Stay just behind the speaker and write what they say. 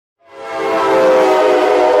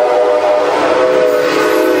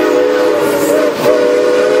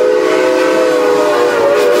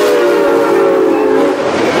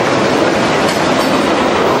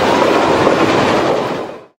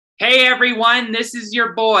everyone. This is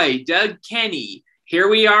your boy, Doug Kenny. Here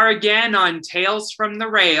we are again on Tales from the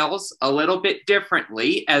Rails, a little bit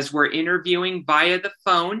differently as we're interviewing via the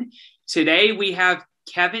phone. Today we have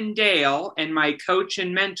Kevin Dale and my coach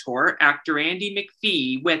and mentor, actor Andy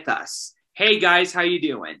McPhee, with us. Hey guys, how you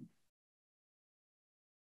doing?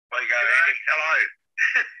 There you go, Andy. Hello.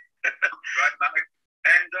 Right, mate.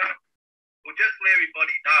 And we'll just let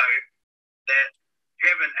everybody know that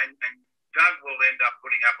Kevin and Doug will end up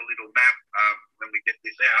putting up a little map when we get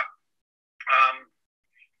this out.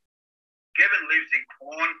 Kevin lives in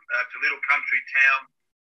Quorn. It's a little country town.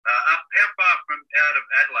 How far from out of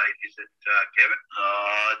Adelaide is it, Kevin?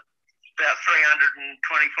 About 325,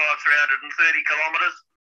 330 kilometres.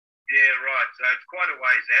 Yeah, right. So it's quite a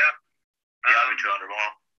ways out. Over 200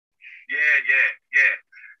 miles. Yeah.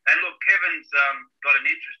 And look, Kevin's got an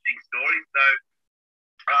interesting story. So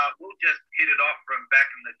we'll just hit it off from back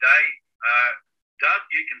in the day. Doug,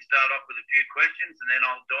 you can start off with a few questions and then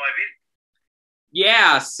I'll dive in.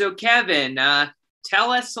 Yeah, so Kevin,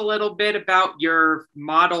 tell us a little bit about your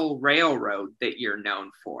model railroad that you're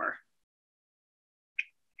known for.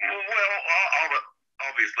 Well,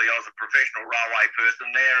 obviously I was a professional railway person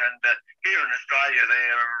there, and here in Australia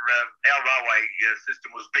our railway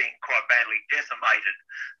system was being quite badly decimated.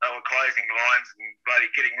 They were closing lines and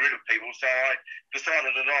bloody getting rid of people, so I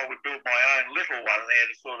decided that I would build my own little one there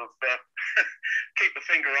to sort of keep a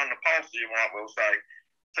finger on the pulse, you might well say.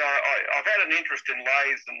 So I've had an interest in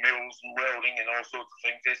lathes and mills and welding and all sorts of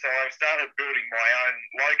things there, so I started building my own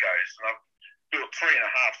locos, and I've built 3.5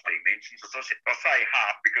 steam engines. I say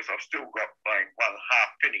half because I've still got one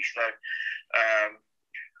half finished. So,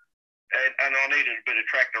 and I needed a bit of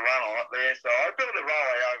track to run on it there. So I built a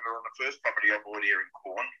railway over on the first property I bought here in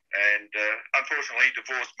Quorn. And unfortunately,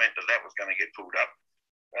 divorce meant that was going to get pulled up.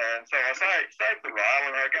 And so I saved the rail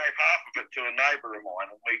and I gave half of it to a neighbour of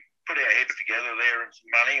mine. And we put our heads together there and some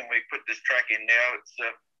money, and we put this track in now. It's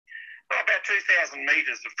about 2,000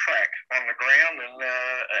 metres of track on the ground,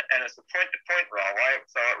 and it's a point-to-point railway,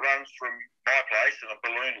 so it runs from my place in a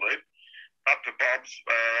balloon loop up to Bob's,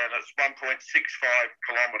 and it's 1.65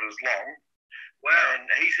 kilometres long. Wow. And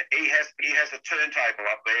he has a turntable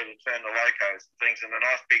up there to turn the locos and things, and a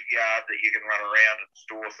nice big yard that you can run around and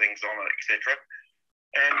store things on it, etc.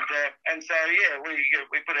 And so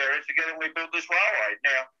we put our heads together and we built this railway.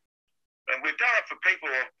 Now, and we've done it for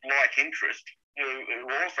people of like interest who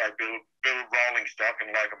also build rolling stock and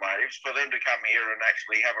locomotives, for them to come here and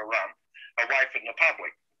actually have a run away from the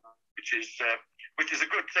public, which is a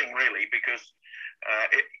good thing really, because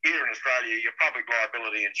here in Australia your public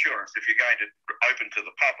liability insurance, if you're going to open to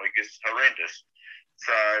the public, is horrendous.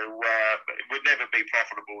 So it would never be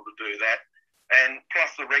profitable to do that. And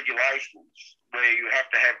plus the regulations where you have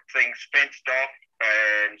to have things fenced off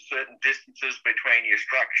and certain distances between your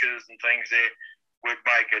structures and things there would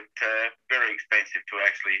make it very expensive to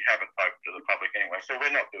actually have it open to the public anyway. So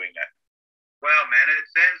we're not doing that. Wow, man, it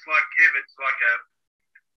sounds like, Kev, it's like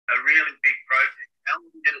a really big project. How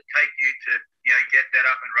long did it take you to get that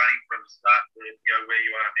up and running from start to where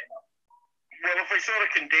you are now? Well, if we sort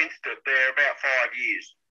of condensed it, they're about 5 years.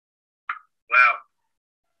 Wow.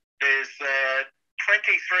 There's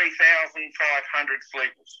 23,500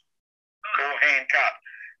 sleepers, all hand cut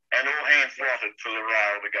and all hand slotted for the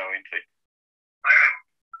rail to go into. Wow.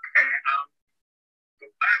 And how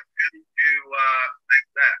did you make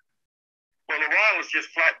that? Well, the rail is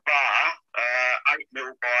just flat bar, 8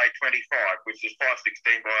 mil by 25, which is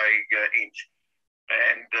 5/16 by inch,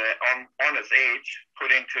 and on its edge put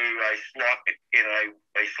into a slot in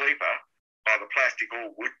a sleeper by the plastic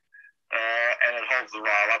or wood. And it holds the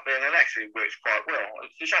rail up there, and it actually works quite well.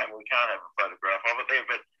 It's a shame we can't have a photograph of it there,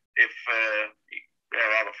 but if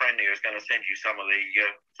our other friend here is going to send you some of the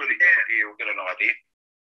footage of it, you'll get an idea.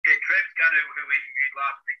 Yeah, Trev's going to, who we interviewed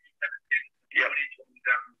last week, he's going to send some footage,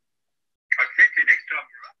 and I said to you next time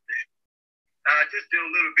you're up there, just do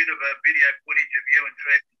a little bit of a video footage of you and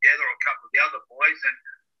Trev together, or a couple of the other boys, and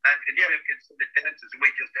Trev can send the dancers, and we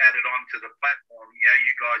just add it on to the platform.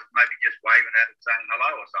 You guys maybe just waving at it, saying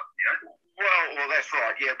hello or something. Well, that's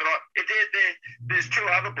right. Yeah, but there's two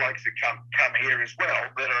other blokes that come here as well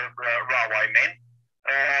that are railway men.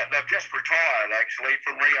 They've just retired actually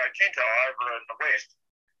from Rio Tinto over in the west,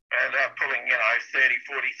 and they're pulling 30,000,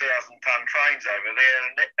 40,000 ton trains over there,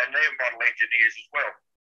 and they're model engineers as well.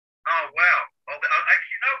 Oh wow! Well,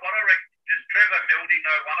 actually, you know what? I reckon, does Trevor Mildy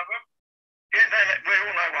know one of them? Yeah, we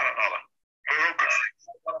all know one another. We're all good.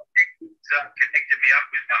 Well, I think he's connected me up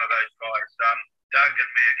with one of those guys. Doug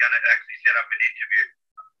and me are going to actually set up an interview.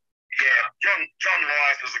 Yeah, John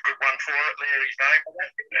Lyeth is a good one for it. There, his name.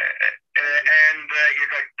 And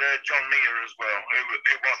you've got John Meyer as well, who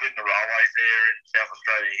it was in the railways there in South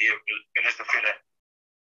Australia here. It was the fitter.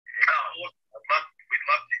 Oh, awesome. We'd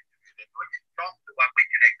love to. Tom's the one we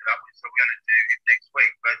connected up with, so we're going to do it next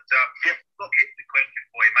week. But look, here's the question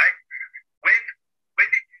for you, mate. When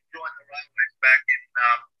did you join the railways back in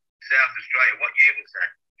South Australia? What year was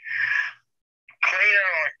that? Cleaner,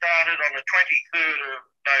 I started on the 23rd of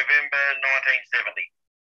November 1970.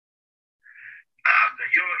 So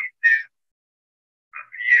you're in there.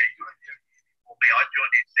 You're in there before me. I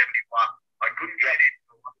joined in 71. I couldn't get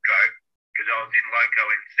into Loco because I was in Loco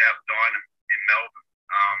in South Dynam in Melbourne.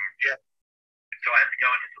 So I had to go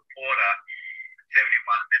in as a porter in 71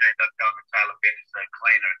 and then ended up going to Taylor Bend as a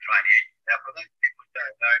cleaner and training engine. Now, for those people who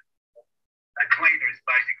don't know, a cleaner is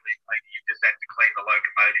basically a cleaner. You just have to clean the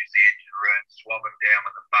locomotives, the engine room, swab them down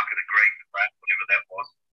with a bucket of green crap, whatever that was.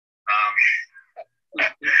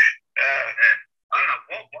 I don't know,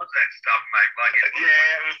 what was that stuff, mate? Like,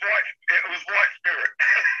 it was white spirit,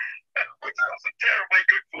 which wasn't terribly